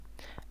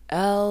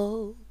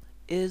L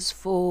is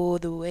for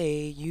the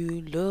way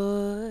you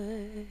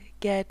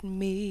look at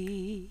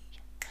me.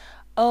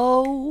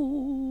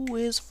 O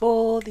is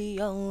for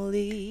the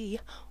only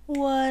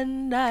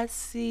one I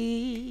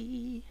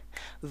see.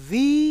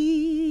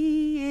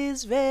 V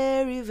is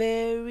very,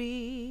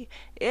 very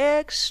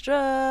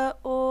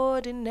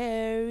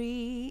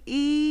extraordinary.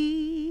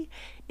 E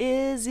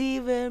is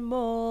even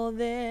more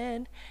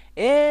than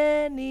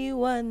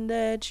anyone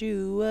that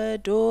you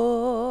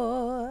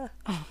adore.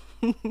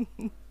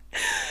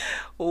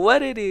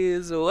 What it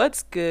is,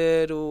 what's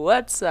good,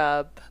 what's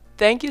up?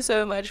 Thank you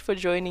so much for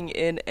joining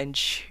in and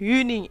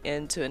tuning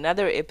in to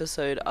another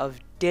episode of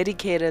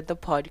Dedicated the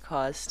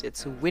Podcast.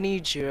 It's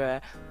Winnie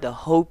Jura, the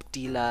Hope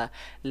Dealer.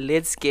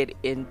 Let's get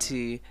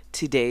into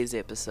today's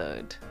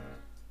episode.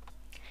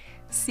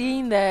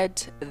 Seeing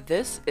that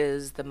this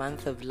is the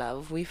month of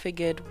love, we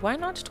figured why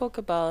not talk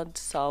about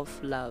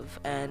self love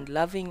and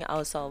loving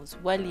ourselves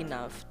well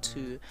enough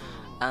to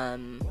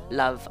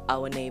love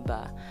our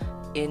neighbor.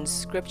 In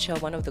scripture,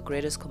 one of the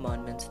greatest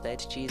commandments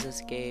that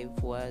Jesus gave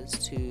was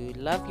to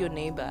love your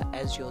neighbor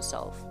as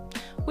yourself,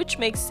 which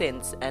makes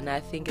sense. And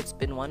I think it's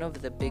been one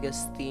of the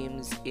biggest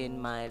themes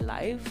in my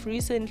life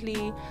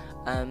recently,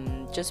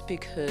 just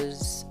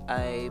because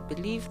I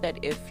believe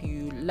that if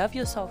you love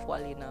yourself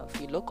well enough,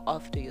 you look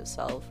after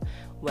yourself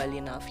well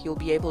enough, you'll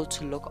be able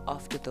to look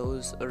after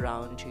those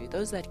around you,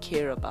 those that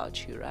care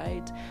about you,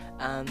 right?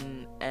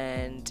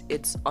 And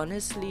it's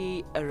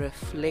honestly a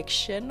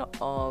reflection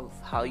of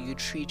how you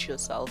treat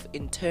yourself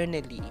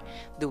internally,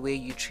 the way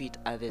you treat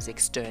others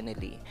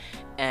externally.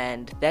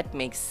 And that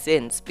makes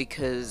sense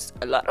because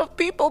a lot of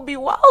people be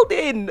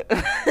wilding.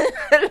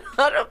 A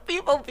lot of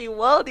people be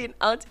wilding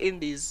out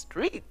in these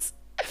streets,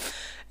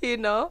 you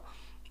know?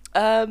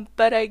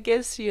 But I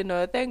guess,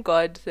 thank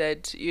God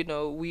that,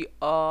 we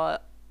are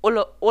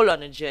all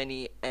on a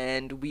journey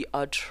and we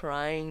are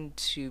trying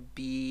to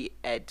be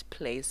at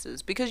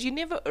places because you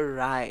never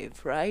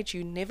arrive, right?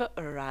 You never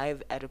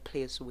arrive at a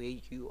place where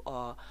you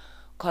are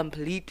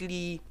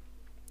completely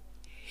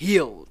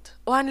healed.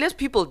 Or unless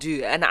people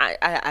do. And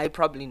I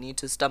probably need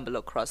to stumble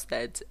across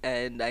that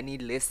and I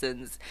need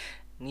lessons,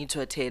 need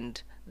to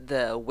attend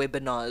the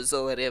webinars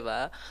or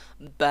whatever,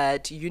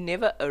 but you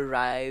never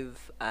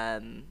arrive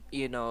at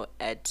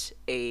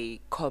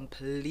a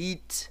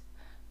complete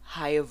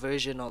higher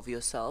version of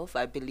yourself.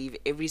 I believe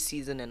every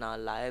season in our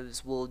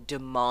lives will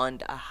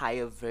demand a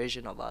higher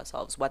version of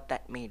ourselves. What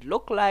that may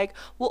look like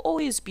will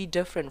always be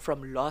different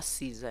from last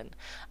season.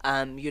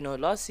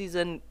 Last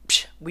season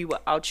we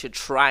were out here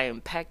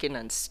trying, packing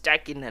and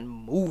stacking and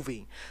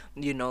moving.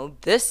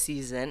 This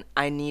season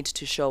I need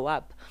to show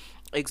up.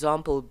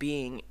 Example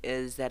being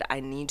is that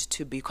I need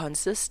to be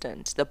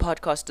consistent. The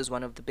podcast is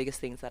one of the biggest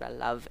things that I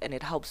love and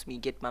it helps me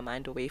get my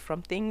mind away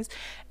from things.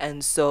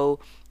 And so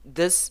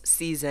this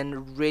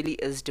season really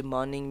is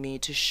demanding me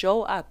to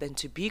show up and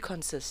to be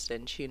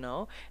consistent,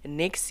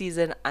 Next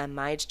season I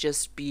might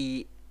just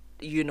be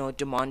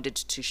demanded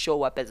to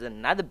show up as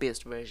another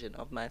best version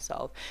of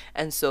myself.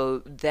 And so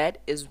that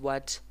is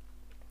what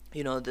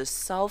the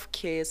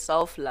self-care,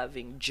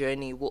 self-loving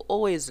journey will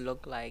always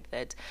look like.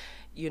 That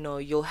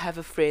you'll have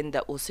a friend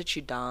that will sit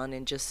you down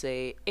and just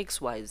say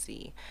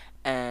XYZ,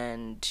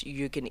 and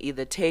you can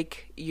either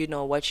take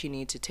what you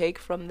need to take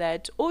from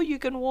that, or you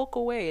can walk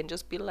away and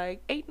just be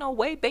like, ain't no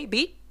way,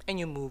 baby, and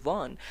you move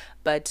on.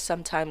 But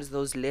sometimes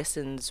those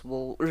lessons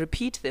will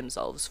repeat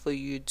themselves for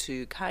you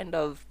to kind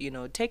of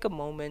take a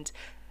moment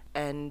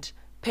and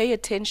pay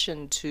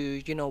attention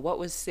to what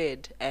was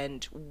said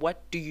and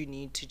what do you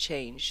need to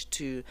change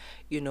to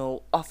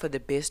offer the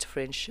best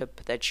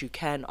friendship that you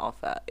can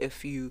offer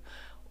if you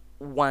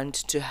want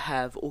to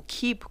have or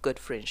keep good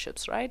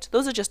friendships, right?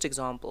 Those are just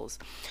examples.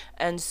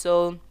 And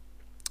so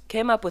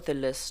came up with a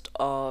list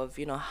of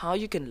how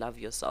you can love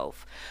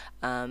yourself,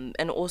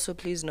 and also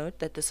please note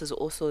that this is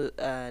also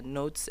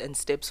notes and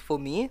steps for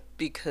me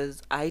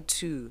because I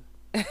too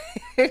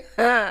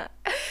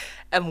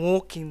am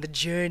walking the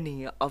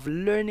journey of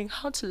learning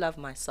how to love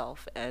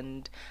myself.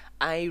 And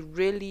I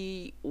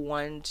really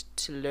want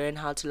to learn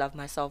how to love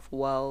myself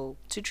well,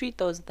 to treat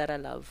those that I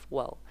love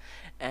well,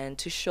 and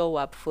to show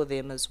up for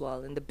them as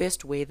well in the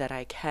best way that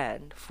I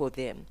can for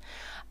them.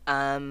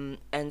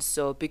 And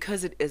so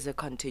because it is a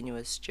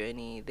continuous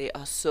journey, there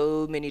are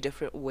so many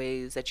different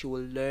ways that you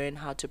will learn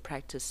how to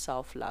practice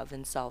self-love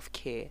and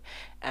self-care.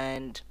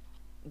 And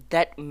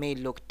that may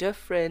look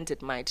different,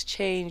 it might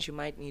change, you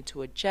might need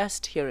to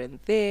adjust here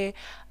and there,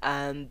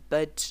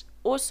 but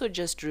also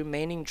just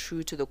remaining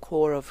true to the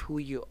core of who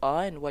you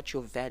are and what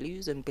your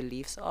values and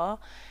beliefs are.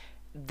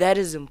 That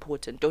is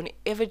important. Don't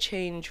ever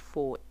change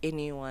for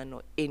anyone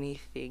or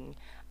anything.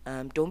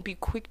 Don't be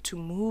quick to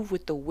move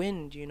with the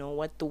wind,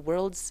 what the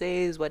world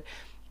says,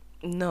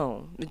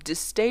 no,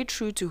 just stay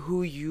true to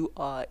who you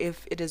are.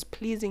 If it is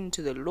pleasing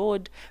to the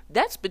Lord,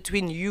 that's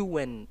between you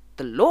and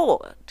the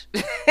Lord.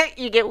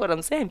 You get what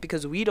I'm saying?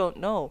 Because we don't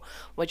know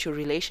what your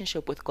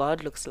relationship with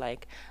God looks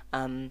like.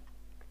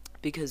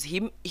 Because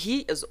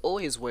he is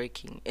always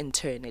working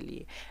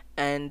internally,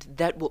 and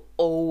that will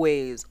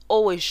always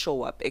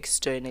show up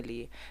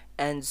externally.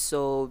 And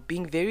so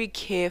being very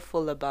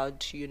careful about,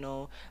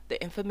 the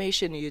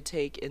information you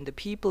take in, the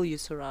people you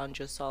surround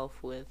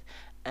yourself with,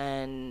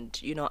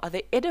 and are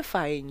they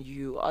edifying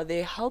you, are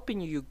they helping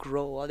you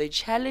grow, are they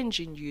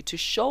challenging you to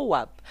show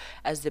up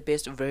as the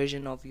best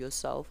version of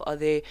yourself, are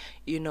they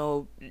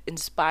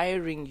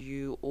inspiring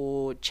you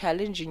or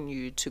challenging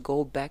you to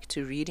go back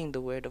to reading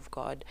the word of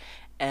God.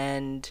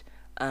 And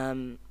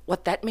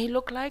what that may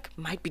look like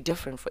might be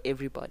different for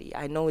everybody.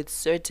 I know it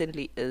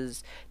certainly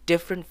is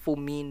different for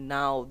me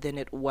now than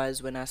it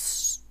was when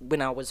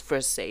I was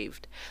first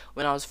saved.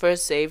 When I was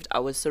first saved, I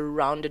was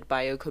surrounded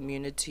by a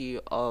community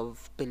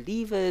of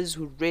believers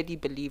who really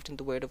believed in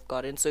the word of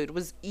God, and so it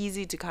was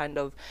easy to kind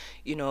of,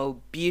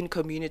 be in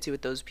community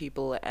with those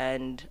people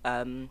and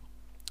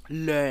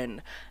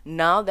learn.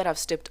 Now that I've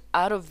stepped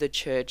out of the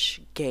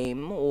church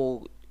game,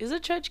 or is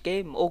it church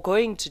game, or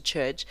going to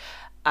church,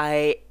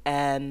 I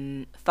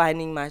am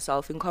finding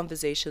myself in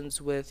conversations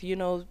with,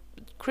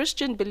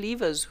 Christian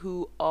believers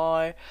who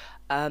are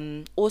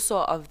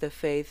also of the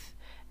faith,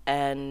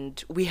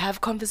 and we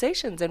have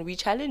conversations and we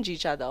challenge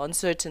each other on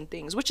certain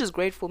things, which is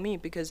great for me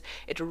because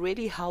it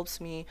really helps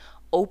me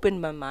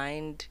open my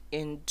mind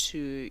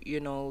into,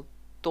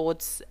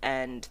 thoughts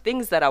and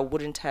things that I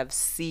wouldn't have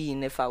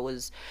seen if I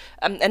was.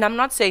 And I'm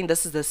not saying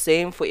this is the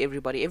same for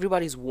everybody.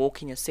 Everybody's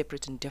walking a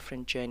separate and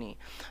different journey.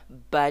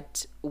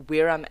 But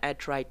where I'm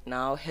at right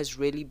now has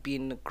really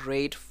been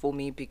great for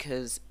me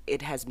because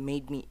it has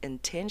made me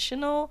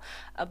intentional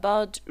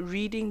about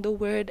reading the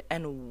word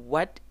and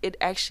what it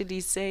actually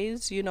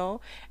says,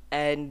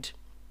 and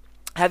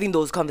having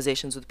those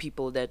conversations with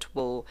people that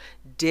will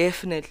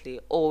definitely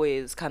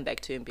always come back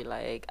to you and be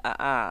like,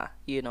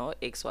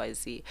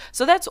 XYZ.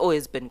 So that's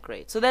always been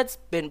great. So that's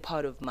been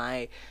part of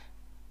my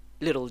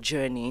little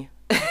journey.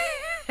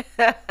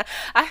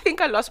 I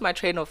think I lost my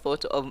train of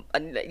thought.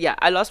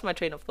 I lost my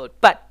train of thought.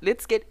 But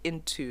let's get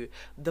into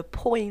the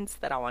points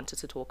that I wanted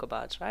to talk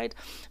about, right?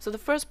 So the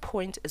first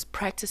point is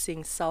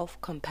practicing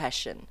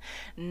self-compassion.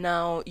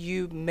 Now,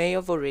 you may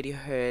have already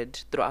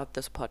heard throughout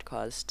this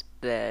podcast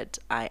that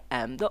I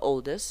am the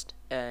oldest,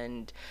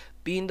 and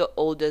being the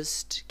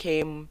oldest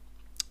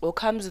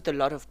comes with a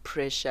lot of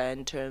pressure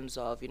in terms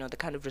of, the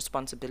kind of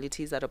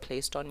responsibilities that are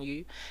placed on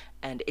you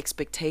and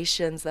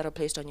expectations that are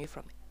placed on you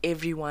from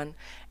everyone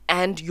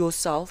and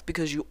yourself,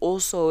 because you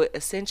also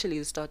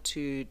essentially start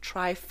to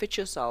try fit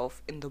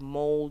yourself in the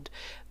mold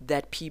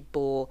that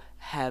people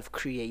have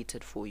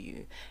created for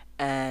you.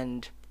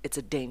 And it's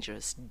a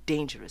dangerous,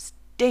 dangerous,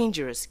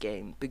 dangerous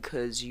game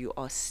because you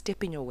are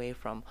stepping away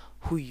from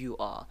who you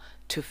are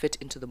to fit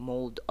into the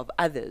mold of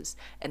others.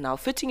 And now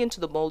fitting into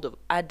the mold of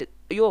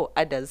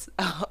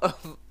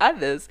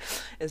others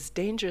is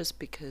dangerous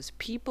because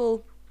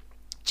people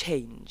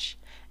change.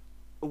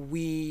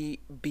 We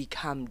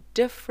become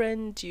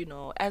different,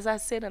 as I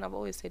said, and I've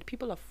always said,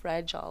 people are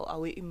fragile.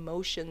 Our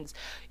emotions,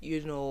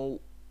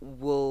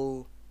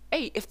 will,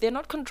 if they're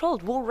not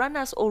controlled, will run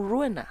us or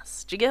ruin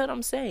us. Do you get what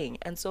I'm saying?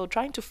 And so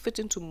trying to fit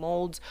into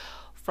molds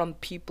from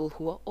people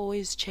who are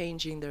always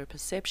changing their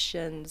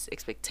perceptions,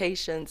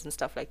 expectations, and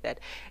stuff like that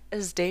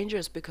is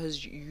dangerous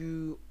because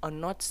you are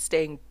not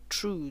staying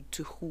true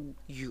to who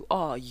you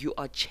are. You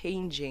are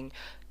changing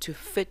to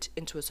fit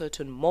into a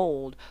certain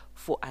mold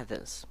for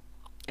others.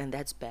 And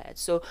that's bad.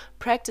 So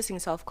practicing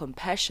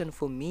self-compassion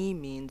for me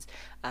means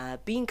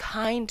being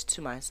kind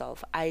to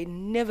myself. I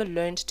never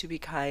learned to be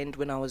kind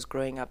when I was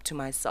growing up to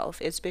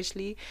myself,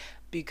 especially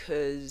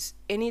because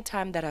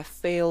anytime that I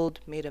failed,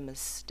 made a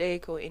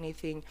mistake or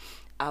anything,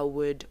 I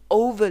would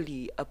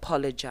overly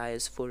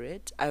apologize for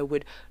it. I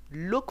would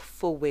look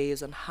for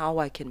ways on how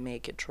I can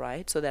make it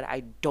right so that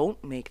I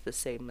don't make the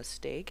same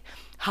mistake.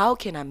 How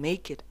can I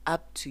make it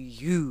up to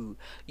you?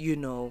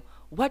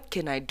 What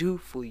can I do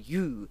for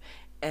you?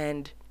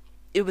 And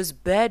it was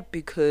bad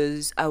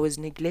because I was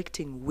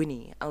neglecting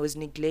Winnie. I was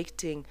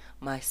neglecting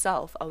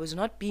myself. I was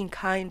not being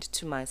kind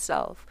to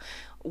myself.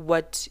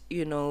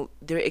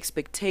 Their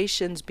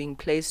expectations being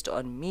placed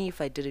on me,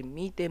 if I didn't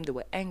meet them, they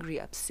were angry,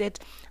 upset.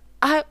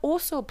 I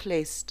also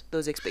placed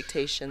those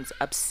expectations,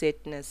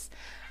 upsetness,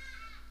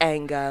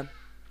 anger.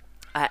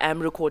 I am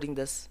recording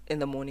this in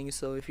the morning,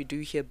 so if you do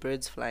hear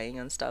birds flying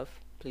and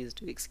stuff, please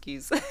do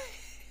excuse.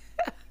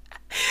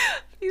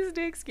 Please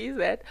do excuse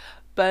that.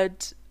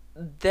 But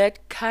that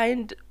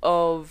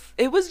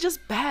it was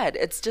just bad.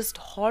 It's just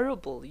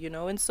horrible,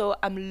 and so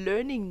I'm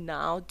learning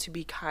now to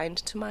be kind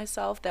to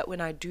myself, that when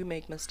I do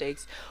make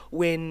mistakes,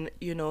 when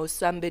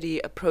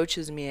somebody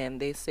approaches me and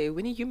they say,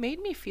 Winnie, you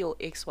made me feel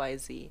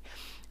XYZ,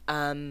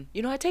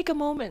 I take a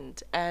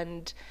moment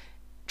and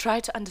try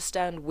to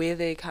understand where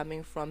they're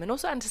coming from and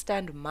also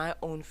understand my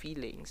own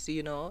feelings,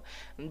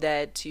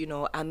 that,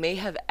 I may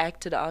have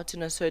acted out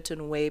in a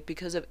certain way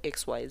because of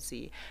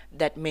XYZ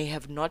that may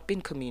have not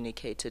been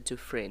communicated to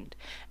friend.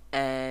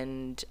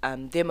 And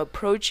them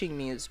approaching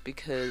me is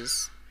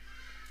because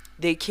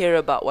they care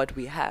about what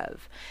we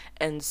have.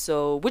 And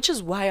so, which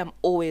is why I'll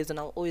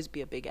always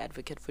be a big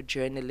advocate for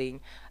journaling.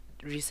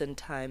 recent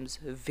times,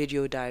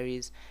 video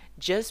diaries,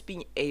 just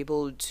being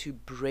able to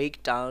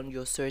break down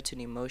your certain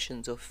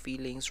emotions or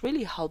feelings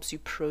really helps you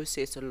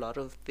process a lot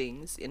of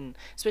things, in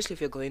especially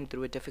if you're going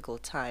through a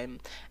difficult time,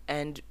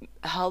 and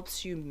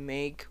helps you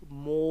make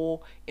more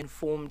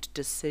informed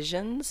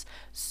decisions.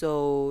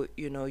 So,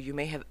 you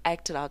may have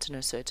acted out in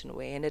a certain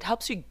way, and it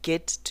helps you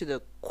get to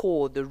the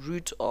core, the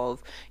root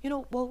of,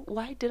 well,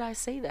 why did I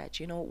say that?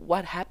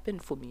 What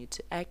happened for me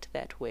to act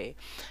that way?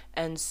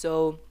 And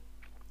so,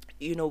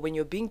 when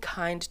you're being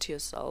kind to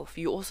yourself,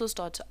 you also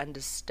start to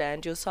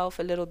understand yourself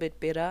a little bit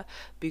better,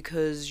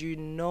 because you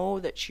know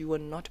that you are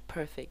not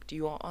perfect.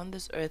 You are on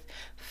this earth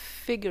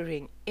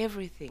figuring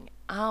everything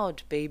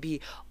out,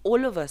 baby.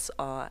 All of us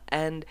are.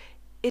 And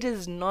it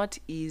is not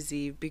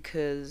easy,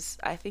 because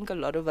I think a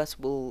lot of us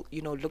will,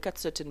 look at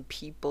certain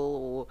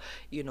people,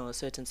 or,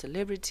 certain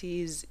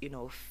celebrities,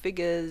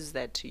 figures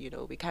that,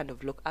 we kind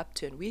of look up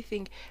to, and we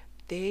think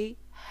they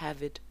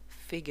have it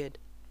figured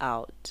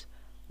out,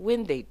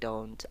 when they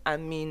don't. I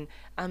mean,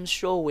 I'm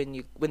sure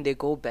when they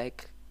go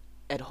back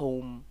at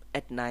home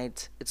at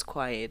night, it's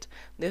quiet.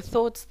 There are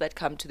thoughts that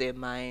come to their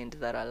mind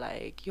that are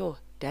like, yo,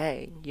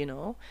 dang,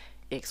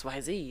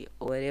 XYZ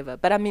or whatever.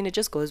 But I mean, it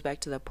just goes back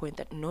to the point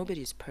that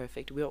nobody's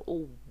perfect. We are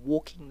all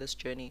walking this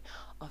journey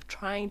of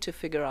trying to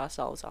figure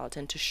ourselves out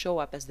and to show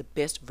up as the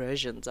best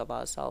versions of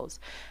ourselves,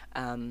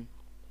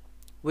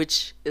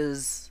 which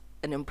is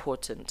an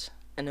important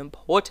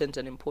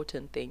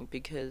thing,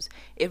 because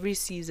every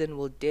season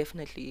will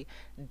definitely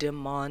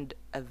demand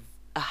a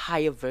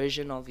higher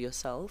version of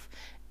yourself.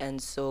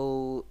 And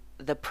so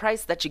the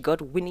price that you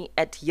got Winnie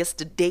at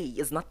yesterday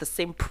is not the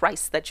same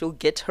price that you'll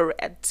get her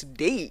at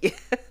today.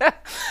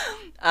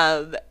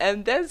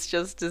 And that's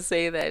just to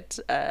say that,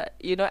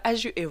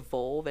 as you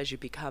evolve, as you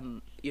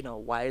become,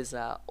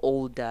 wiser,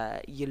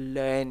 older, you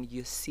learn,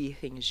 you see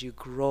things, you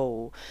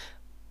grow,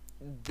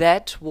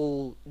 that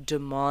will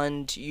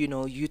demand,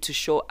 you to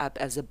show up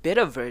as a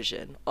better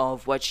version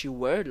of what you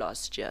were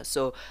last year.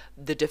 So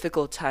the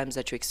difficult times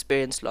that you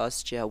experienced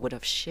last year would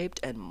have shaped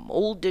and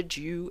molded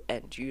you,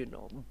 and,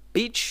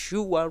 beat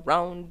you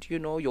around,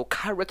 your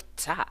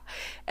character.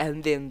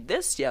 And then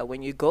this year,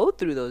 when you go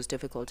through those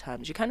difficult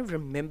times, you kind of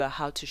remember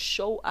how to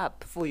show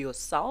up for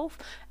yourself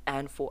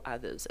and for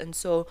others. And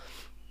so,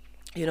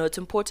 it's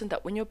important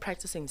that when you're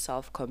practicing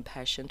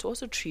self-compassion, to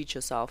also treat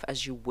yourself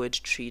as you would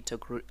treat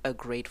a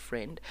great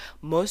friend.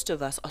 Most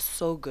of us are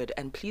so good,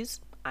 and please,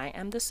 I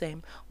am the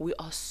same. We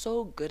are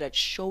so good at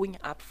showing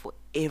up for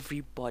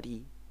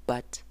everybody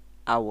but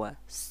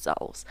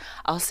ourselves.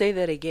 I'll say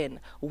that again.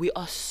 We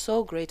are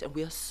so great, and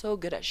we are so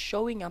good at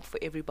showing up for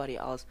everybody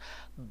else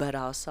but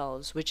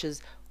ourselves, which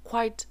is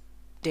quite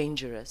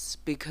dangerous,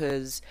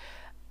 because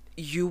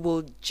you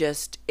will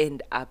just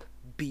end up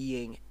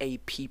being a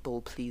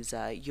people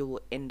pleaser. You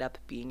will end up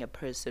being a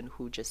person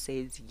who just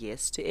says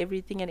yes to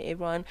everything and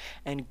everyone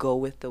and go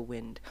with the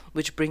wind.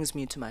 Which brings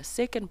me to my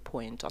second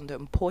point on the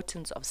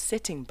importance of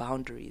setting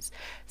boundaries.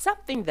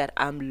 Something that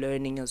I'm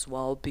learning as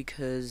well,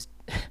 because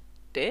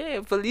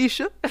damn,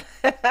 Felicia,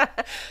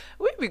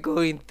 we be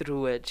going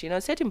through it.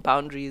 Setting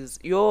boundaries,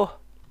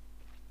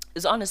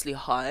 is honestly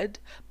hard,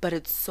 but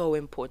it's so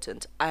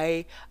important.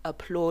 I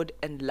applaud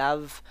and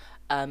love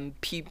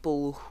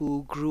people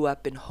who grew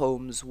up in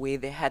homes where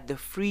they had the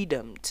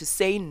freedom to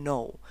say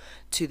no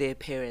to their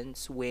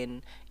parents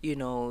when,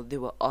 they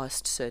were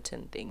asked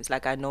certain things.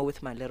 Like, I know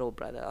with my little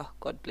brother, oh,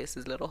 God bless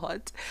his little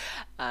heart,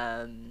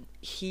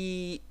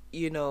 he,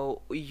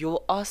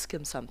 you'll ask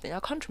him something. I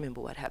can't remember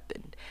what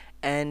happened.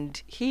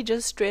 And he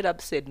just straight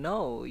up said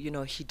no.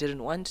 He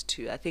didn't want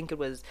to. I think it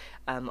was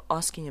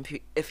asking him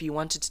if he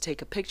wanted to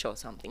take a picture or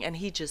something. And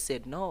he just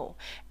said no.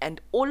 And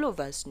all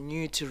of us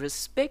knew to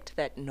respect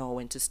that no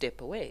and to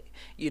step away,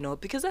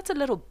 because that's a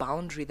little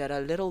boundary that a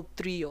little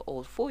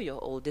 3-year-old,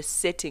 4-year-old is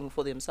setting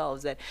for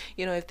themselves, that,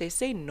 if they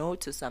say no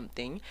to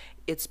something,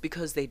 it's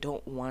because they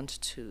don't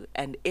want to.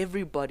 And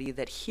everybody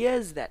that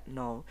hears that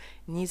no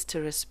needs to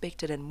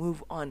respect it and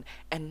move on,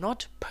 and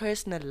not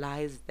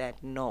personalize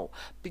that no.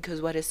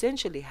 Because what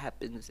essentially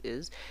happens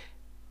is,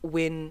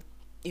 when,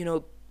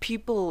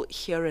 people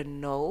hear a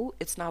no,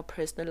 it's now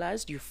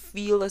personalized. You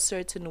feel a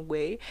certain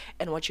way.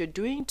 And what you're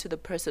doing to the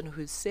person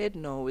who said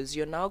no is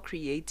you're now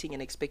creating an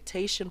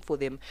expectation for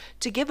them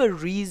to give a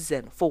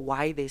reason for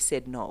why they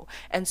said no.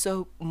 And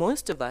so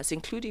most of us,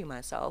 including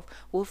myself,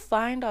 will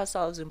find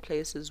ourselves in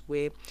places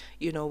where,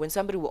 when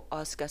somebody will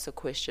ask us a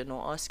question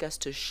or ask us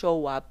to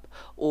show up,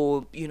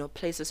 or,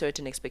 place a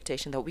certain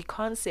expectation, that we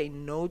can't say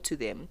no to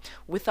them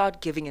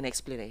without giving an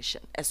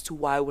explanation as to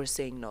why we're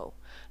saying no.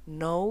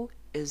 No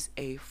is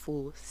a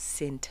full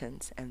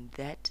sentence, and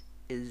that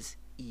is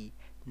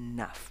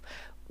enough,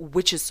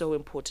 which is so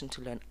important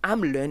to learn.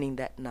 I'm learning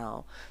that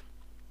now,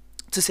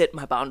 to set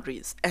my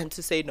boundaries and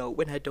to say no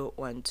when I don't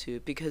want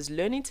to, because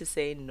learning to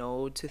say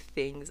no to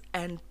things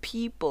and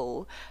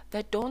people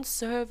that don't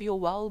serve your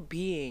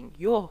well-being,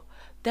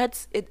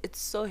 that's it. It's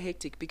so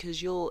hectic,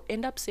 because you'll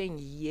end up saying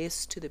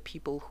yes to the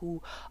people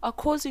who are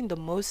causing the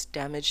most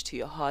damage to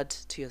your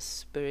heart, to your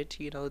spirit.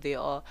 They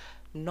are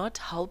not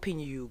helping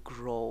you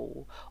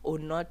grow or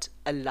not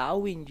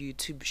allowing you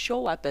to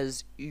show up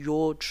as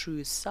your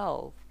true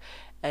self.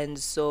 And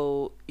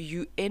so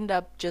you end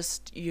up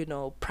just, you're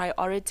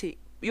prioritizing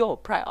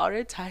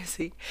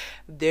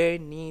their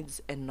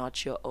needs and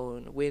not your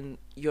own. When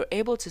you're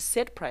able to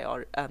set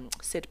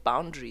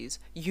boundaries,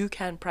 you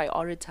can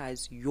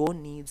prioritize your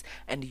needs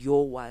and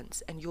your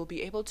wants, and you'll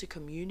be able to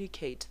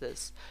communicate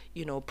this,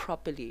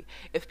 properly.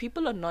 If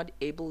people are not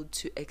able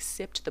to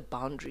accept the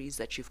boundaries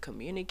that you've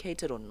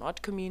communicated or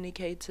not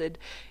communicated,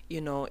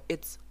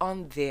 it's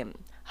on them.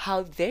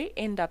 How they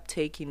end up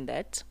taking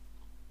that,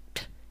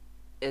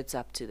 it's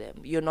up to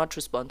them. You're not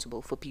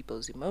responsible for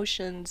people's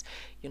emotions.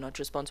 You're not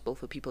responsible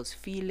for people's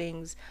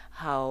feelings,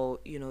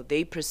 how,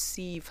 they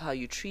perceive how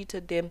you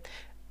treated them.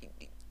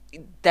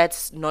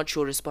 That's not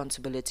your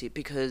responsibility,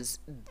 because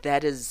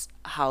that is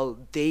how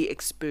they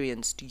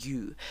experienced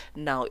you.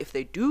 Now, if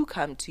they do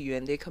come to you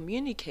and they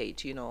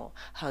communicate,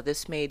 how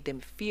this made them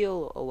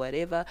feel or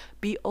whatever,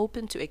 be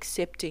open to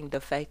accepting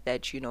the fact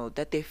that,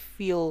 that they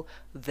feel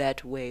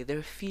that way.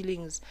 Their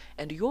feelings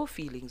and your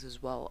feelings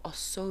as well are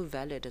so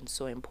valid and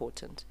so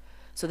important.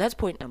 So that's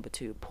point number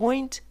 2.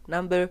 Point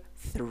number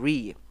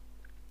 3,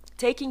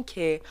 taking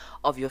care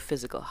of your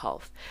physical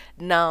health.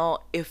 Now,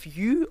 if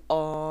you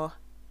are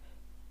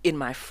in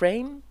my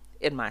frame,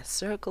 in my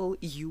circle,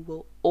 you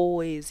will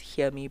always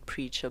hear me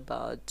preach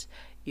about,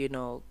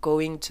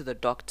 going to the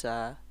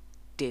doctor,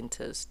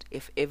 dentist,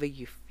 if ever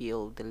you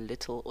feel the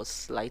little or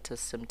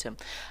slightest symptom.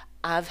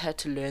 I've had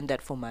to learn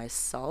that for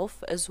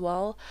myself as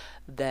well,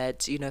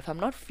 that, if I'm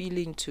not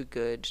feeling too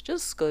good,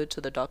 just go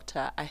to the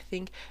doctor. I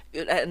think,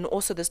 and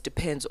also this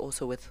depends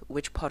also with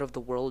which part of the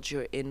world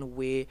you're in,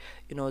 where,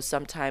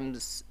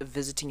 sometimes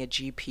visiting a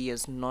GP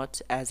is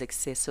not as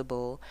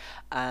accessible.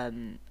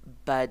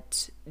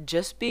 But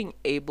just being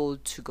able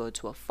to go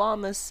to a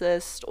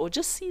pharmacist or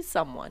just see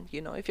someone,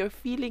 if you're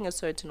feeling a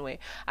certain way,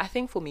 I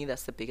think for me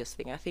that's the biggest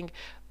thing. I think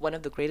one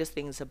of the greatest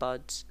things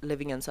about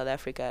living in South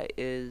Africa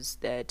is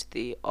that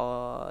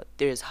there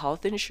is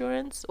health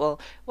insurance. Well,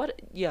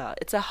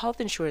 it's a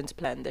health insurance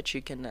plan that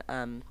you can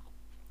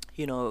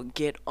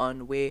get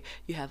on, where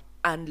you have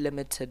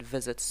unlimited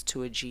visits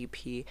to a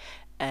GP,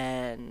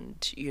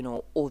 and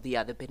all the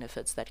other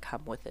benefits that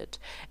come with it.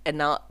 And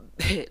now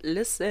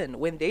listen,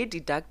 when they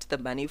deduct the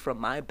money from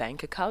my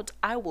bank account,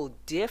 I will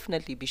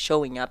definitely be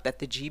showing up at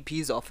the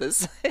GP's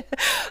office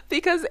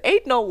because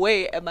ain't no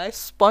way am I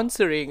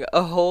sponsoring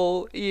a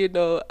whole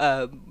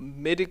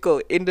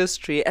medical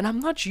industry and I'm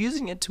not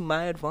using it to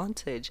my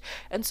advantage.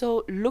 And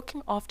so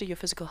looking after your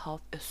physical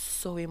health is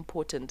so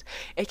important.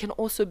 It can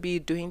also be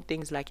doing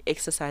things like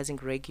exercising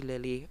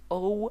regularly.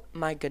 Oh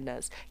my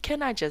goodness,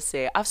 can I just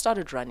say, I've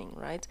started running,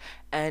 right?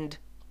 And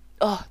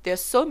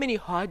there's so many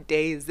hard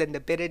days and the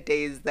better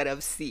days that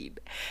I've seen.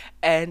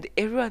 And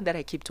everyone that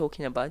I keep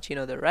talking about,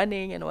 the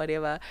running and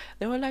whatever,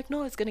 they were like,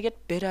 no, it's going to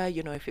get better,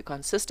 if you're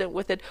consistent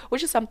with it,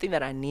 which is something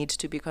that I need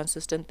to be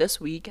consistent.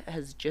 This week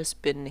has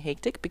just been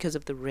hectic because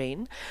of the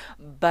rain.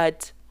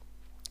 But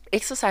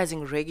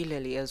exercising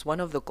regularly is one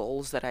of the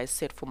goals that I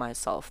set for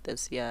myself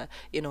this year.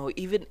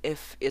 Even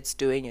if it's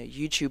doing a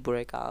YouTube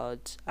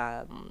workout,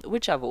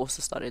 which I've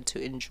also started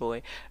to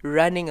enjoy.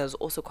 Running is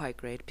also quite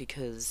great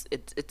because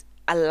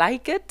I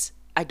like it.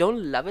 I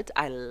don't love it.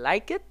 I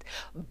like it,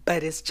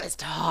 but it's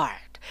just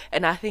hard.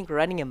 And I think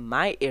running in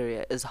my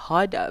area is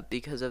harder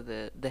because of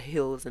the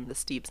hills and the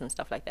steeps and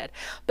stuff like that.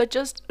 But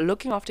just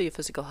looking after your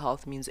physical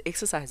health means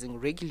exercising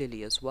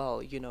regularly as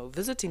well.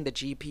 Visiting the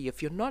GP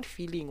if you're not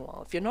feeling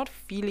well, if you're not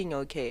feeling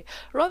okay.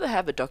 Rather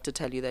have a doctor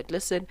tell you that,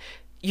 listen,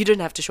 you don't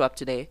have to show up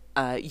today.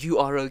 You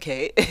are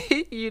okay,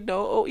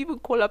 or even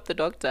call up the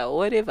doctor or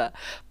whatever.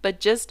 But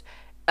just,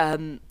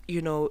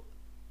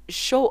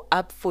 show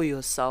up for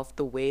yourself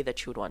the way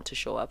that you would want to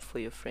show up for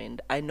your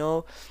friend. I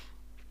know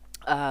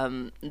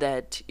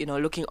that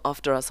looking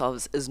after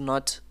ourselves is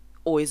not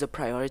always a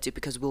priority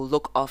because we'll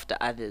look after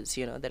others.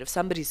 That if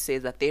somebody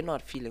says that they're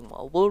not feeling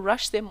well, we'll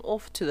rush them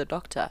off to the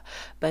doctor,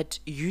 but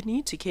you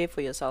need to care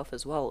for yourself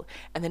as well.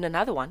 And then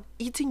another one,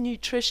 eating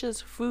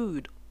nutritious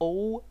food.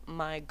 Oh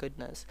my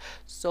goodness.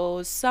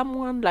 So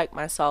someone like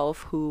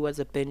myself who was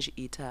a binge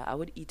eater, I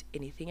would eat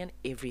anything and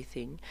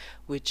everything,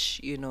 which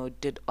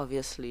did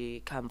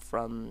obviously come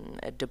from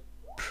a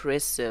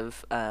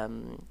depressive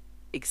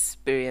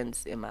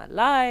experience in my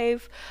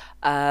life.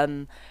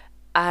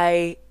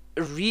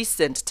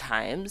 Recent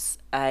times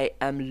I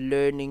am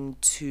learning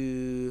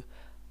to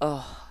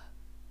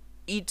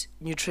eat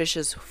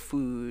nutritious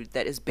food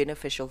that is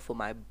beneficial for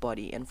my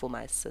body and for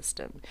my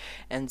system.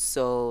 And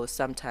so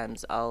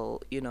sometimes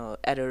I'll,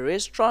 at a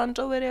restaurant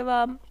or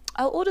whatever,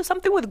 I'll order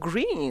something with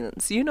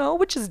greens,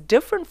 which is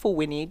different for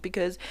Winnie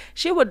because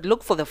she would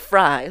look for the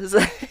fries.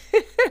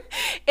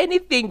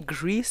 Anything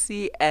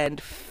greasy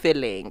and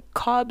filling,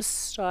 carbs,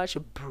 starch,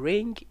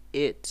 bring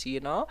it,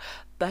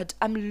 But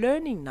I'm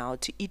learning now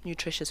to eat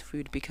nutritious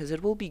food because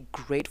it will be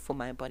great for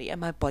my body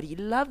and my body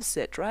loves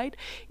it, right?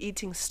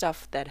 Eating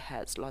stuff that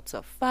has lots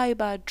of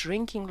fiber,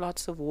 drinking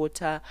lots of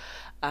water,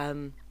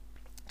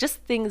 just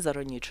things that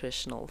are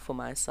nutritional for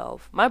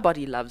myself. My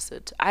body loves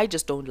it. I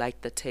just don't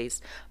like the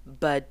taste,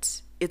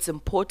 but it's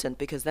important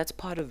because that's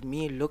part of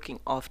me looking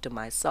after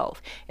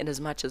myself. And as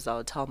much as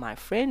I'll tell my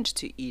friend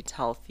to eat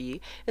healthy,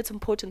 it's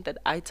important that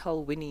I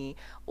tell Winnie,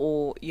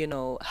 or,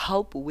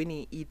 help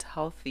Winnie eat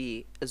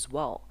healthy as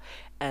well.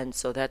 And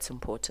so that's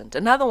important.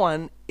 Another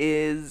one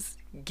is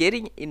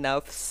getting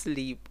enough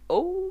sleep.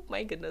 Oh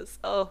my goodness.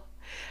 Oh,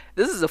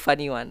 this is a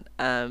funny one,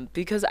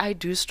 because I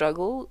do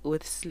struggle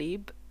with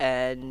sleep,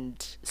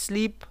 and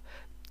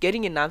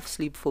getting enough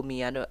sleep for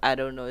me, I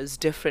don't know, is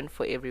different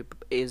for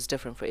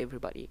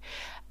everybody.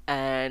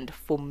 And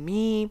for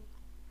me,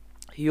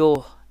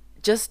 your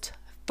just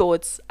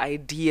thoughts,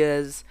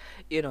 ideas,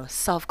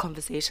 self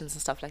conversations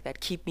and stuff like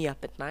that keep me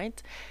up at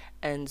night.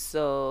 And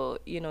so,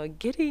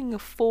 getting a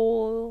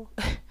full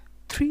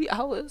 3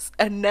 hours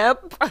a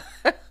nap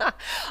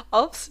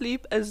of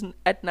sleep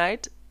at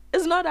night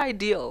is not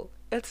ideal.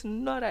 It's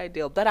not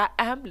ideal, but I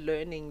am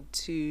learning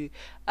to,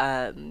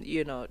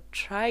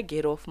 try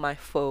get off my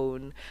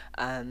phone.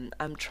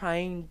 I'm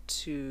trying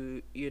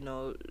to,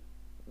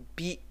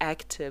 be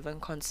active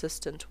and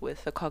consistent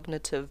with a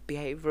cognitive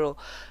behavioral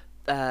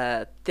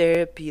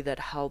therapy that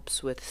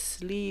helps with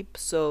sleep.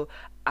 So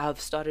I've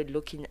started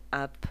looking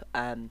up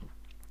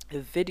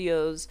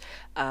videos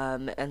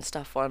and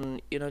stuff on,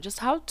 just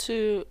how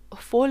to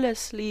fall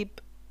asleep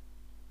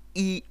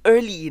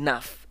early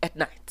enough at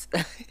night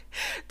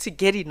to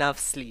get enough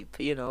sleep,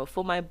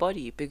 for my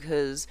body.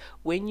 Because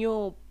when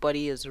your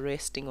body is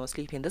resting or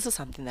sleeping, this is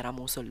something that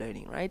I'm also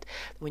learning, right?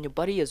 When your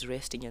body is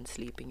resting and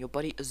sleeping, your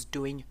body is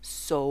doing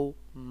so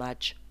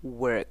much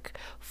work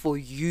for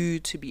you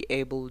to be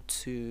able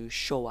to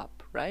show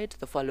up, right,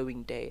 the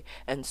following day.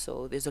 And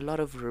so there's a lot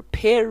of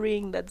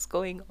repairing that's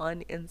going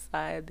on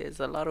inside, there's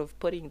a lot of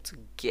putting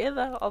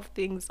together of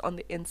things on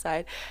the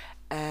inside,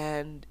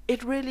 and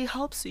it really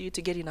helps you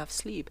to get enough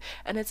sleep.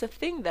 And it's a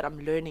thing that I'm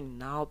learning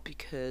now,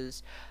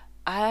 because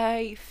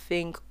I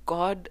think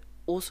God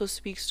also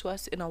speaks to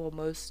us in our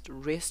most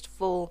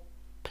restful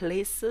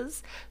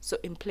places. So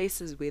in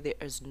places where there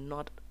is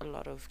not a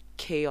lot of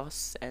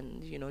chaos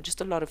and,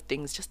 just a lot of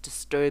things just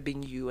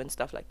disturbing you and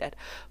stuff like that,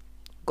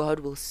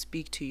 God will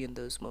speak to you in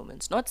those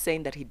moments. Not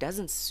saying that He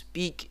doesn't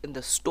speak in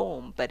the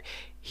storm, but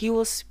He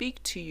will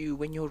speak to you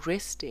when you're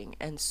resting.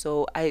 And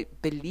so I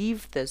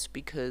believe this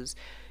because,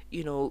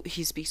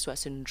 He speaks to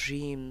us in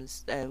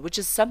dreams, which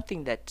is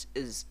something that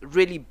is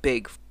really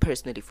big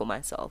personally for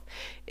myself,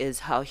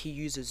 is how He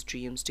uses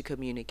dreams to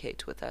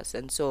communicate with us.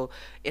 And so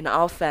in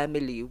our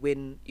family,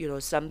 when,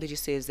 somebody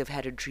says they've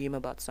had a dream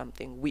about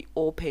something, we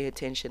all pay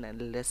attention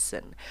and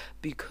listen,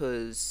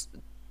 because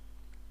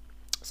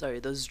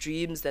those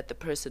dreams that the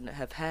person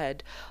have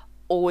had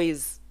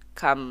always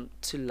come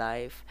to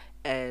life.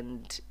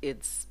 And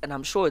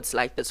I'm sure it's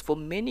like this for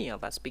many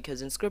of us,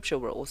 because in scripture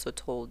we're also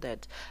told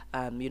that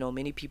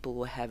many people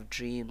will have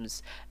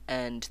dreams,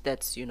 and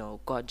that's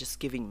God just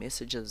giving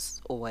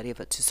messages or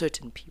whatever to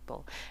certain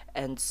people.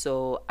 And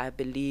so I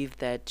believe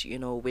that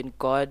when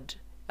God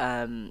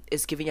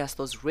is giving us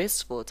those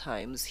restful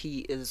times,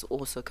 He is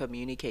also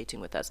communicating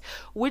with us,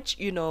 which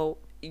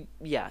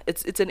yeah,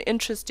 it's an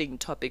interesting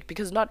topic,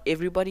 because not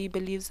everybody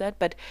believes that,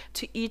 but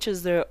to each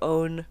is their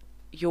own.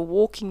 You're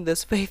walking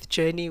this faith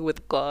journey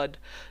with God,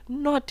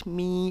 not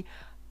me.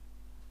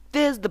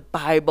 There's the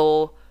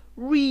Bible.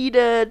 Read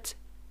it,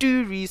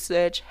 do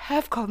research,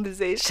 have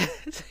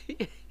conversations,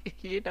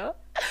 you know?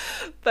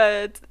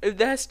 But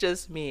that's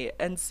just me.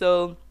 And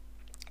so,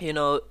 you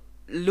know,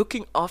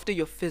 looking after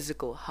your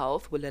physical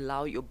health will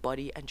allow your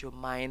body and your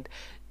mind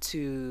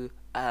to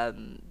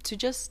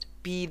just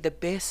be the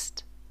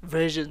best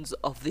versions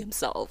of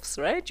themselves,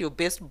 right? Your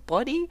best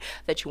body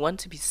that you want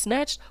to be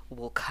snatched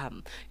will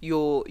come.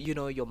 Your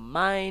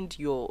mind,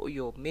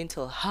 your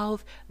mental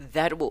health,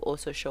 that will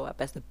also show up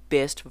as the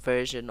best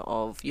version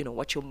of,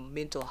 what your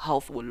mental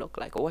health will look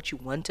like, or what you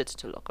want it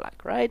to look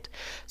like, right?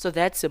 So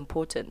that's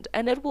important.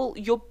 And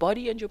your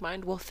body and your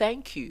mind will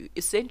thank you,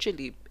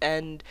 essentially.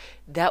 And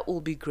that will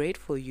be great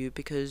for you,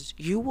 because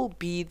you will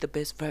be the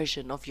best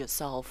version of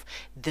yourself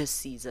this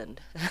season.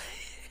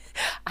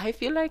 I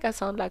feel like I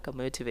sound like a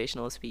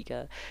motivational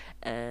speaker,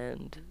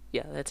 and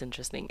yeah, that's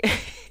interesting.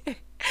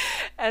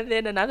 And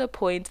then another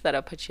point that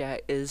I put here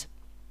is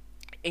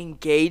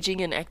engaging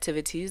in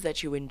activities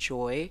that you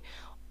enjoy.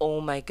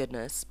 Oh my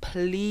goodness,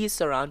 please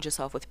surround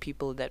yourself with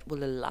people that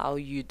will allow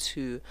you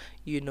to,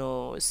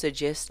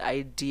 suggest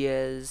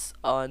ideas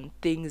on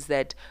things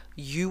that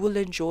you will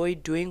enjoy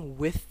doing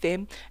with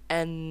them,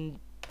 and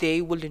they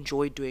will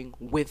enjoy doing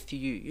with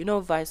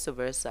you, vice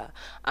versa.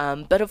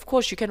 But of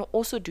course, you can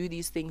also do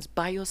these things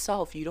by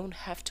yourself. You don't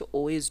have to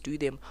always do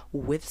them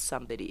with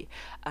somebody.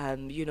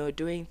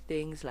 Doing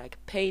things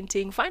like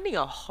painting, finding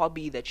a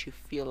hobby that you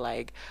feel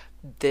like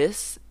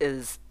this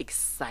is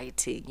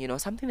exciting,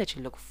 something that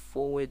you look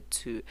forward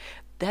to.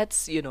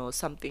 That's,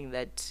 something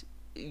that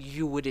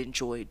you would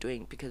enjoy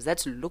doing, because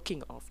that's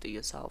looking after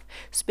yourself.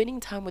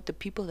 Spending time with the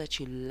people that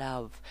you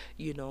love,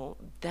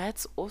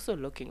 that's also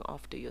looking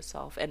after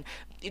yourself. And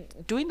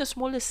doing the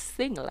smallest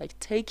thing, like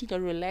taking a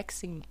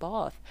relaxing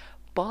bath,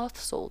 bath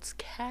salts,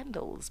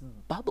 candles,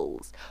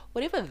 bubbles,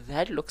 whatever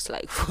that looks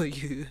like for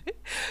you.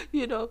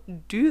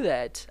 Do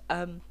that.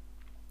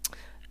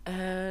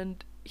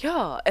 And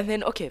yeah, and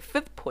then okay,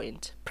 fifth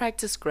point,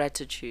 practice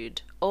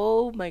gratitude.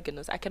 Oh my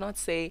goodness, I cannot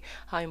say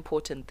how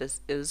important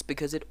this is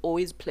because it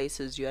always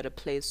places you at a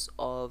place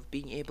of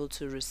being able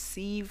to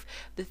receive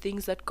the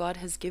things that God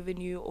has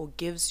given you or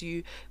gives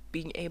you,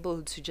 being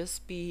able to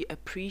just be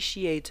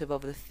appreciative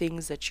of the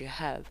things that you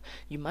have.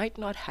 You might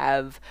not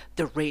have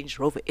the Range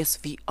Rover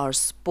SVR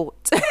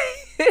Sport.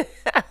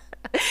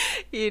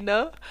 you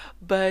know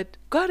but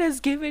God has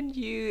given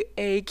you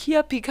a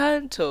Kia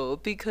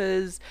Picanto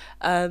because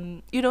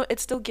it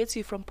still gets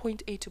you from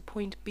point A to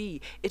point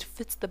B. It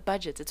fits the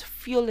budget, it's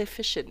fuel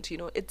efficient,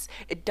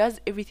 it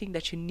does everything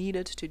that you need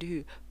it to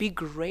do. Be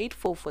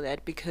grateful for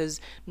that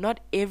because not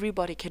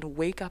everybody can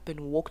wake up and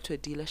walk to a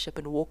dealership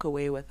and walk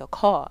away with a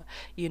car.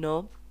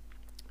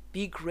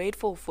 Be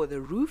grateful for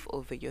the roof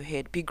over your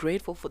head. Be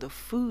grateful for the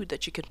food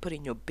that you can put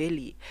in your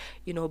belly.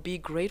 Be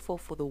grateful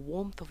for the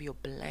warmth of your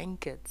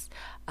blankets.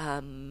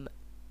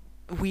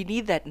 We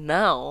need that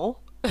now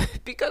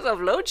because of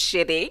load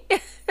shedding.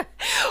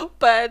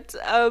 But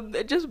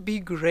just be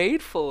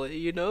grateful,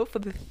 for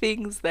the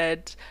things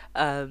that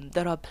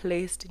are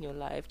placed in your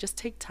life. Just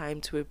take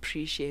time to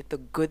appreciate the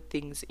good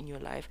things in your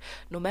life,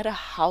 no matter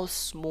how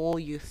small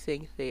you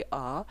think they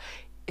are.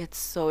 It's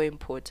so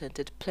important.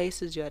 It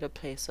places you at a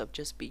place of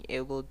just being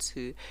able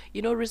to,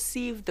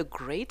 receive the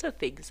greater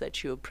things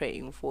that you're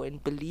praying for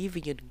and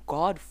believing in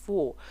God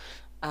for,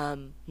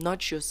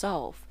 not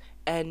yourself.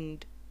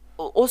 And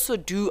also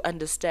do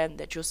understand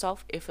that your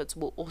self efforts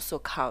will also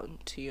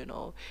count,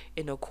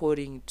 in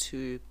according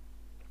to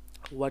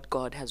what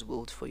God has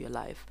willed for your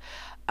life.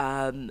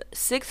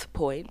 Sixth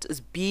point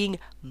is being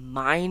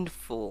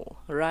mindful,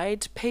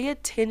 right? Pay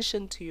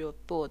attention to your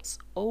thoughts.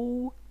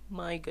 Oh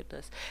my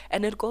goodness.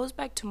 And it goes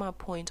back to my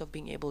point of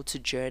being able to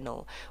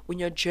journal. When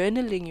you're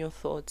journaling your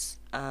thoughts,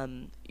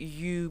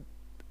 you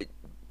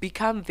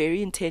become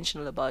very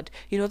intentional about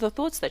the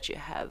thoughts that you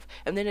have,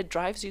 and then it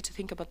drives you to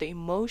think about the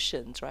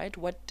emotions, right?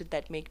 What did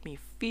that make me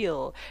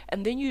feel?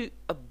 And then you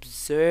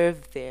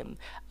observe them,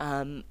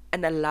 and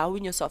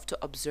allowing yourself to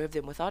observe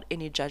them without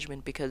any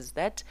judgment, because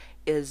that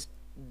is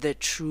the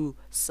true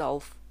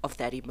self of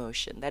that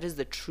emotion. That is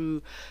the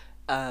true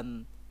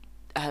I'm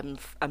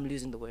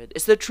losing the word.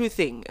 It's the true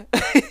thing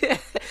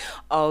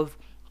of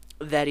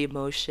that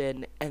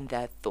emotion and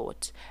that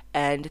thought.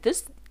 And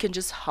this can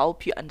just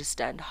help you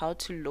understand how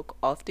to look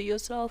after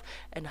yourself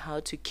and how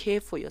to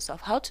care for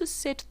yourself, how to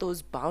set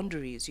those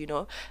boundaries,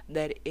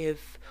 that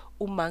if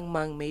Umang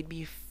Mang made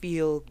me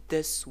feel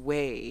this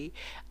way,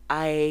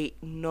 I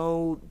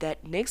know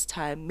that next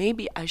time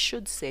maybe I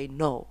should say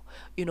no.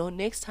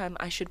 Next time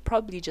I should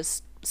probably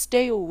just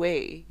stay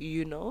away,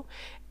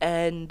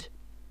 and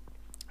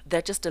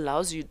that just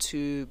allows you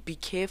to be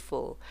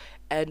careful.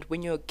 And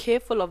when you're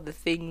careful of the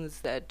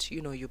things that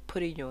you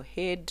put in your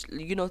head,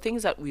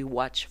 things that we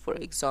watch, for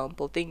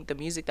example, the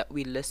music that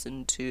we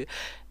listen to.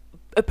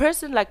 A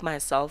person like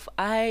myself,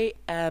 I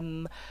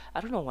don't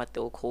know what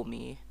they'll call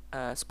me.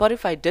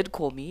 Spotify did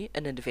call me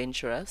an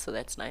adventurer, so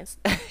that's nice.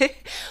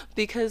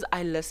 Because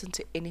I listen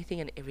to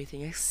anything and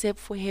everything except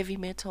for heavy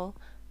metal.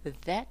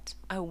 That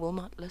I will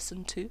not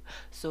listen to.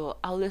 So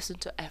I'll listen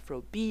to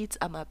Afro beats,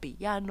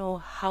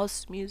 amapiano,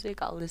 house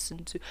music. I'll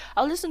listen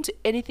to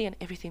anything and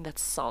everything that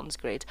sounds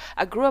great.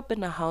 I grew up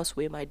in a house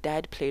where my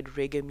dad played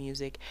reggae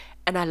music,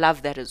 and I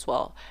love that as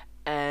well.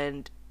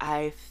 And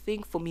I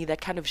think for me that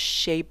kind of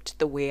shaped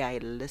the way I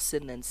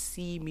listen and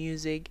see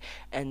music.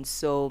 And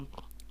so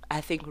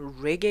I think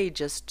reggae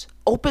just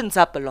opens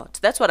up a lot.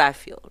 That's what I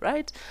feel,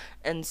 right?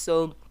 And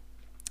so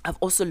I've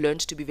also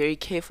learned to be very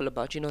careful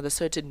about, the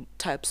certain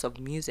types of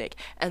music.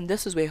 And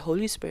this is where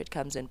Holy Spirit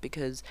comes in,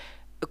 because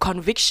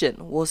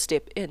conviction will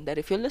step in. That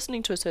if you're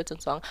listening to a certain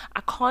song, I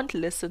can't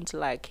listen to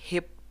like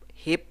hip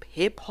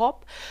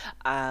hop,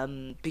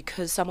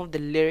 because some of the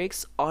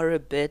lyrics are a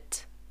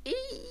bit,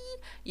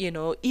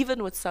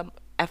 even with some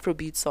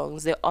Afrobeat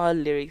songs, there are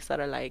lyrics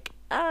that are like,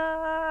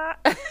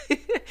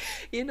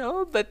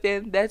 but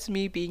then that's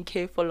me being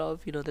careful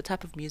of, the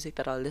type of music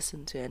that I'll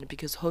listen to. And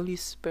because Holy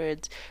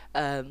Spirit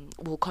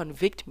will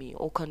convict me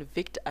or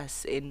convict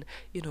us in,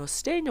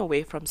 staying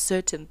away from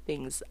certain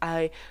things.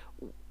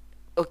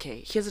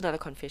 Okay, here's another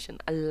confession.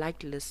 I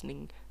like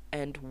listening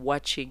and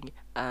watching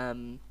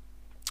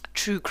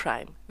true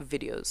crime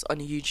videos on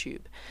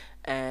YouTube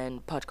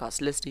and podcasts,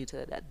 listening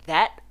to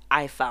that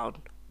I found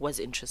was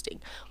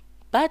interesting.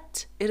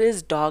 But it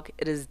is dark,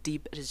 it is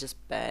deep, it is just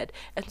bad.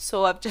 And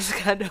so I've just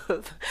kind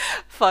of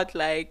felt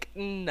like,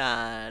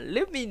 nah,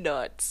 let me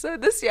not. So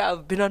this year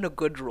I've been on a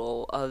good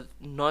roll of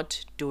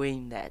not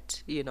doing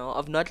that,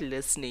 of not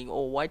listening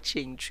or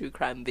watching true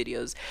crime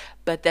videos.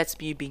 But that's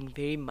me being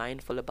very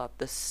mindful about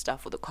the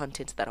stuff or the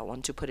content that I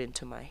want to put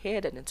into my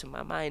head and into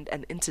my mind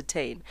and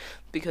entertain.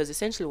 Because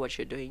essentially what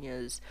you're doing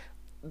is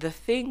the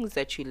things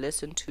that you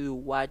listen to,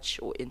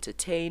 watch, or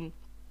entertain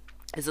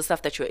is the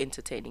stuff that you're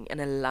entertaining and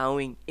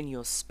allowing in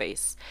your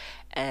space.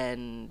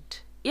 And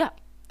yeah,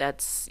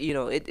 that's,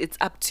 it's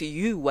up to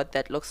you what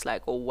that looks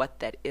like or what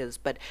that is.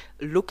 But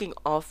looking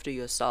after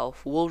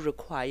yourself will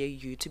require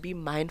you to be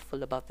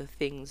mindful about the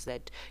things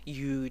that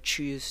you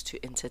choose to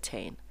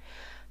entertain.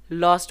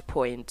 Last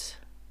point,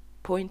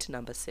 point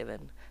number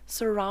 7.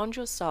 Surround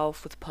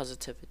yourself with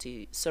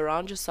positivity.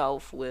 Surround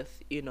yourself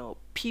with,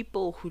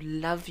 people who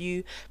love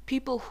you,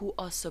 people who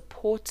are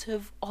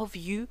supportive of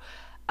you,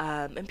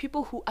 and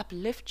people who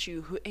uplift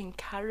you, who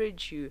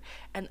encourage you,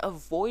 and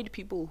avoid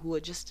people who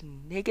are just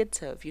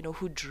negative,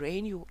 who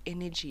drain your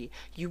energy.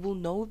 You will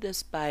know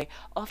this by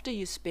after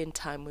you spend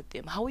time with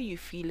them. How are you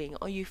feeling?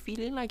 Are you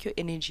feeling like your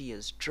energy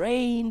is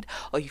drained?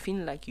 Are you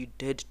feeling like you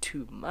did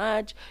too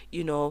much?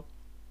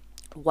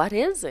 What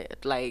is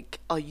it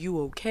like? Are you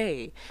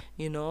okay?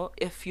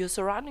 If you're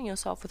surrounding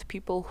yourself with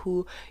people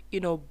who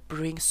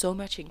bring so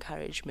much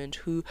encouragement,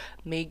 who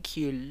make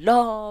you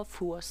laugh,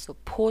 who are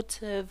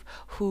supportive,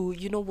 who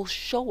will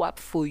show up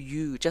for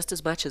you just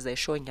as much as they're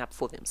showing up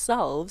for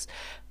themselves,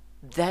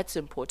 that's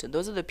important.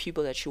 Those are the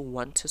people that you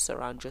want to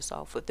surround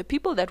yourself with. The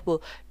people that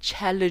will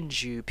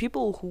challenge you,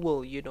 people who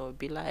will,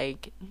 be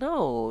like,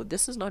 no,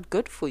 this is not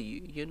good for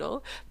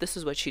you, this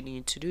is what you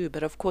need to do.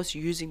 But of course,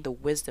 using the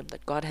wisdom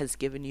that God has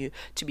given you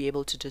to be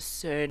able to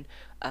discern,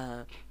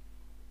 the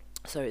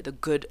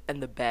good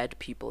and the bad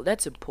people.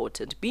 That's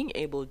important. Being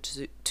able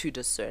to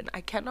discern.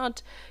 I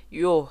cannot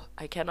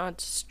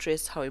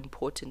stress how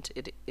important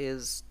it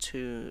is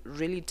to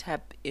really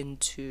tap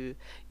into,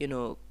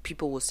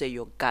 people will say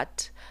your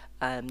gut,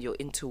 your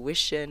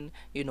intuition,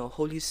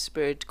 Holy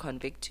Spirit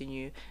convicting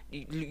you,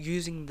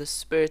 using the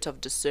spirit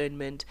of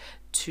discernment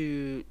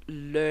to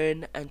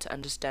learn and to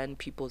understand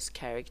people's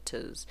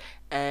characters.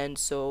 And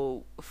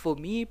so for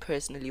me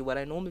personally, what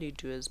I normally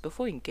do is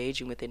before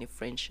engaging with any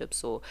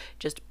friendships or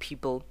just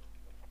people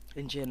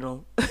in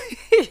general,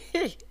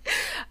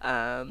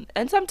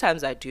 and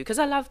sometimes I do because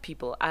I love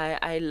people.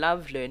 I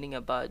love learning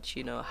about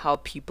how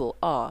people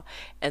are.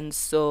 And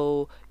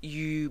so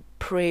you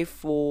pray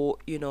for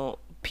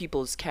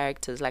people's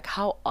characters, like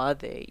how are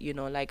they,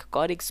 like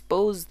God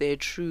expose their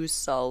true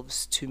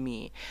selves to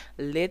me,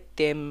 let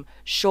them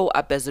show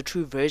up as the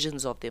true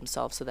versions of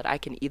themselves so that I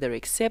can either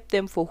accept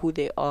them for who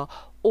they are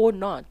or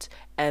not.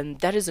 And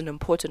that is an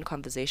important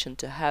conversation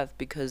to have,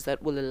 because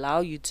that will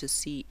allow you to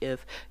see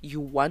if you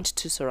want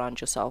to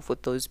surround yourself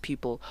with those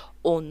people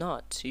or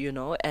not,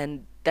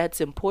 and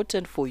that's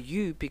important for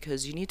you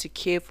because you need to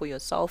care for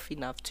yourself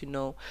enough to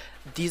know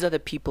these are the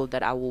people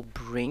that I will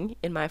bring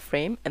in my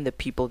frame and the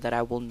people that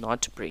I will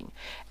not bring.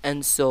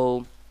 And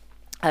so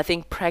I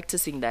think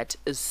practicing that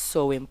is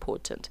so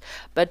important.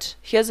 But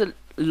here's a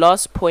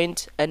last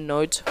point, a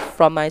note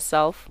from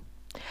myself.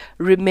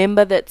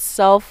 Remember that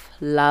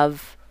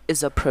self-love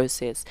is a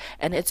process,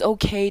 and it's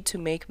okay to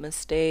make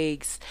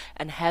mistakes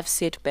and have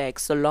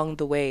setbacks along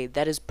the way.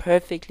 That is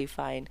perfectly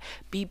fine.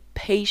 Be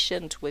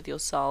patient with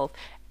yourself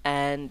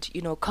and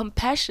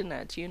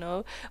compassionate.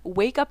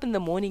 Wake up in the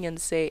morning and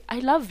say I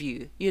love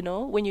you,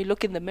 when you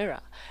look in the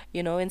mirror,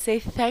 and say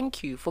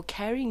thank you for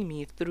carrying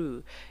me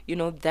through.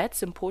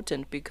 That's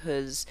important,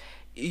 because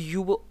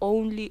you will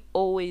only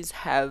always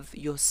have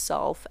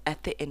yourself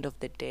at the end of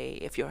the day.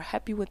 If you're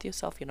happy with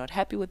yourself, you're not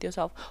happy with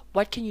yourself,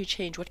 what can you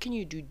change? What can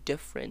you do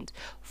different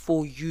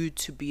for you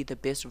to be the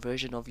best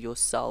version of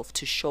yourself,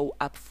 to show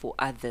up for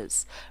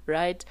others,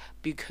 right?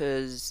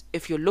 Because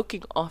if you're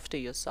looking after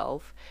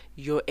yourself,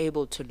 you're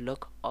able to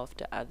look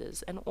after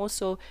others. And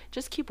also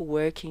just keep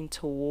working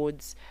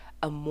towards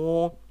a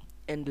more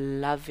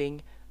and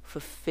loving,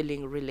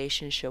 fulfilling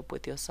relationship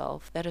with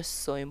yourself. That is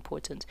so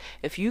important.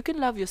 If you can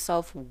love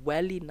yourself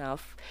well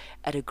enough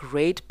at a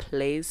great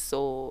place,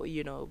 or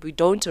we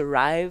don't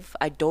arrive,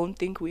 I don't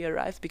think we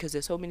arrive, because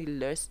there's so many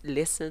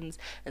lessons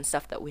and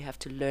stuff that we have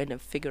to learn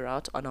and figure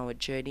out on our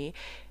journey.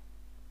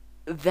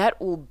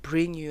 That will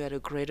bring you at a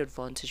great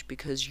advantage,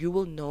 because you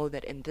will know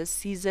that in this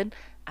season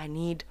I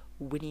need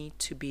Winnie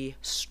to be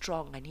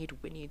strong. I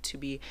need Winnie to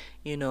be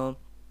I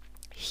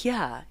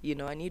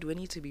need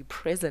Winnie to be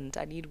present.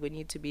 I need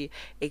Winnie to be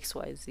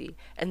XYZ.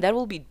 And that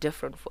will be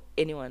different for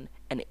anyone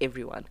and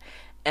everyone.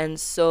 And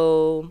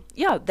so,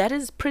 yeah, that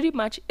is pretty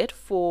much it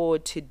for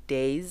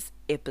today's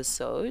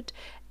episode.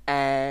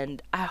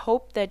 And I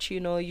hope that,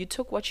 you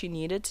took what you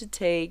needed to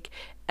take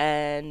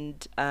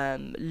and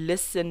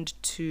listened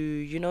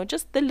to,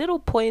 just the little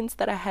points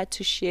that I had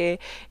to share.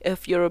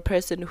 If you're a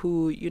person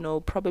who,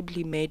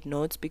 probably made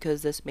notes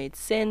because this made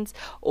sense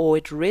or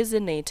it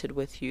resonated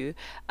with you,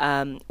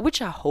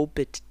 which I hope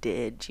it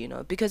did,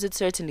 because it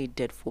certainly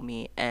did for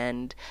me.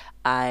 And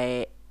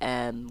I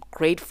am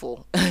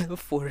grateful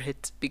for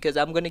it, because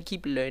I'm going to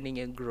keep learning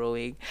and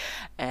growing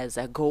as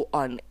I go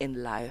on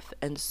in life.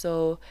 And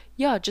so,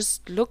 yeah,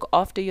 just look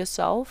after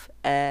yourself,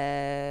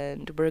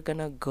 and we're going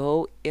to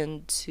go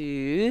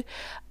into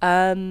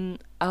our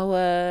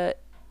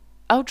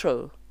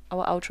outro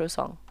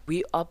song.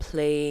 we are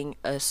playing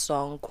a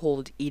song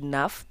called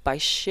Enough by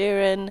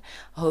Sharon.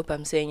 I hope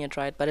I'm saying it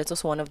right, but it's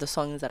also one of the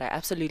songs that I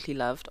absolutely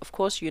loved. Of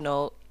course, you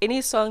know,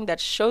 any song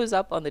that shows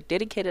up on the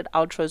dedicated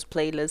outros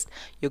playlist,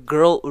 your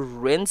girl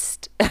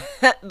rinsed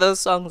those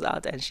songs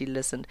out and she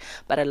listened.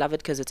 But I love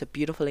it because it's a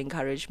beautiful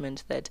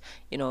encouragement that,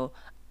 you know,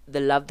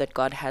 the love that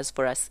God has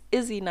for us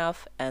is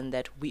enough and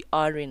that we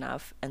are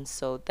enough. And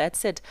so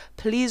that's it.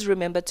 Please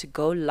remember to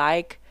go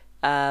like,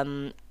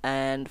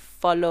 and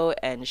follow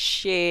and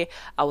share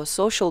our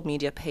social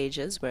media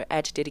pages. We're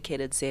at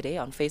Dedicated ZA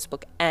on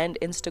Facebook and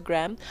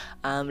Instagram.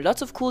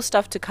 Lots of cool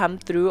stuff to come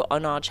through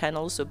on our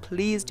channel, so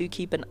please do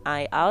keep an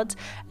eye out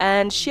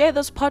and share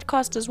this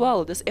podcast as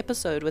well, this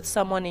episode, with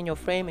someone in your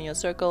frame, in your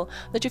circle,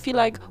 that you feel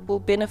like will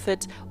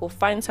benefit or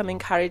find some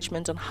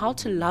encouragement on how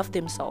to love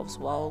themselves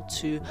well,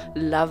 to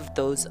love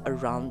those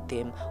around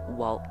them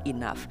well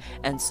enough.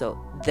 And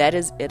so that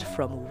is it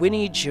from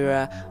Winnie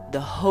Jura, the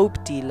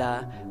Hope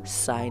Dealer,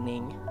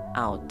 signing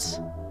out.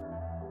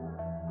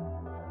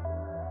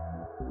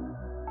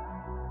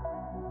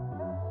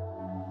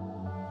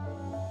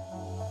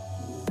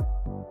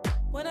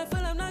 When I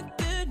feel I'm not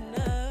good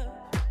enough,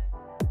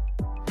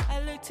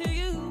 I look to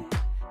you,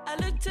 I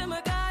look to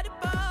my God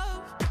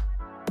above.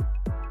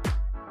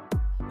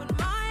 When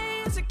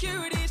my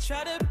insecurities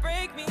try to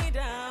break me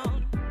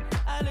down,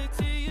 I look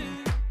to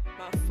you,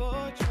 my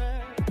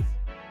fortress.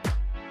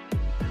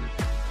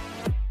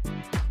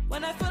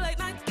 When I feel like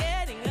not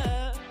getting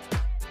up,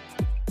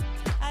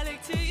 I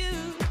look to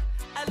you,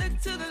 I look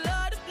to the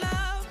Lord of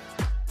love.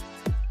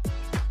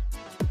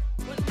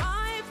 When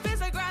my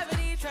fears like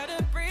gravity try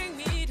to bring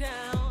me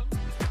down,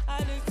 I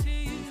look to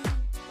you,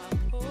 my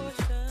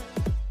portion.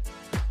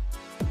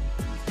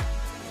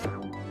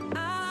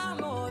 I'm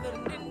more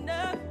than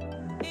enough,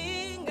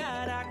 in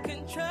God I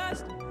can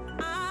trust.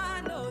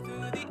 I know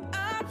through the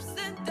ups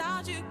and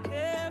downs you